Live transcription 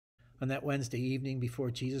On that Wednesday evening before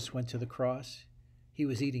Jesus went to the cross, he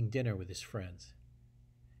was eating dinner with his friends.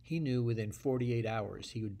 He knew within 48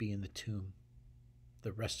 hours he would be in the tomb.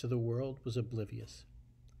 The rest of the world was oblivious.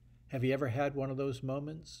 Have you ever had one of those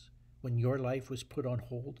moments when your life was put on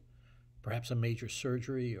hold, perhaps a major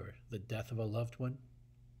surgery or the death of a loved one,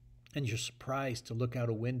 and you're surprised to look out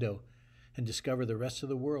a window and discover the rest of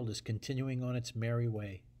the world is continuing on its merry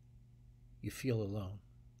way? You feel alone.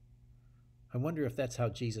 I wonder if that's how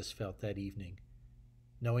Jesus felt that evening,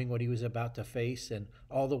 knowing what he was about to face and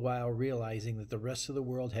all the while realizing that the rest of the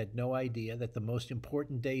world had no idea that the most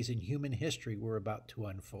important days in human history were about to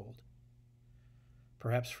unfold.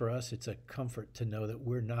 Perhaps for us it's a comfort to know that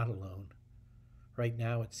we're not alone. Right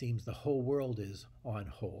now it seems the whole world is on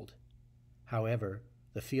hold. However,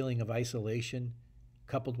 the feeling of isolation,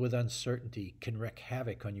 coupled with uncertainty, can wreak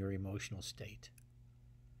havoc on your emotional state.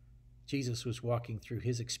 Jesus was walking through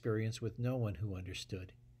his experience with no one who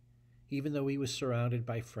understood. Even though he was surrounded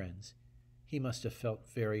by friends, he must have felt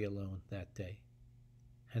very alone that day.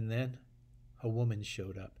 And then a woman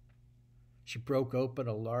showed up. She broke open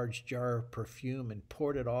a large jar of perfume and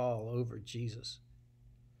poured it all over Jesus.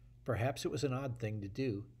 Perhaps it was an odd thing to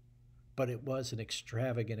do, but it was an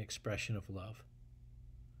extravagant expression of love.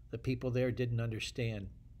 The people there didn't understand.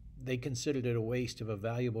 They considered it a waste of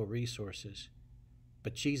valuable resources.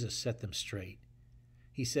 But Jesus set them straight.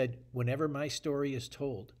 He said, "Whenever my story is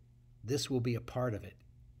told, this will be a part of it,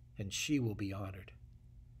 and she will be honored."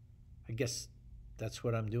 I guess that's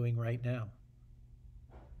what I'm doing right now.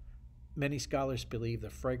 Many scholars believe the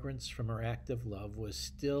fragrance from her act of love was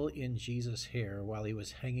still in Jesus' hair while he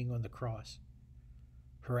was hanging on the cross.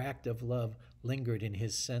 Her act of love lingered in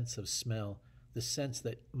his sense of smell, the sense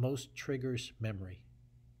that most triggers memory.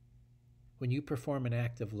 When you perform an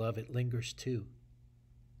act of love, it lingers too.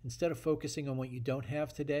 Instead of focusing on what you don't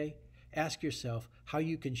have today, ask yourself how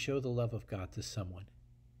you can show the love of God to someone.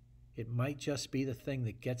 It might just be the thing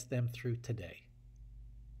that gets them through today,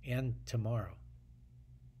 and tomorrow,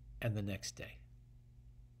 and the next day.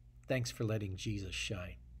 Thanks for letting Jesus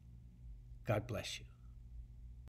shine. God bless you.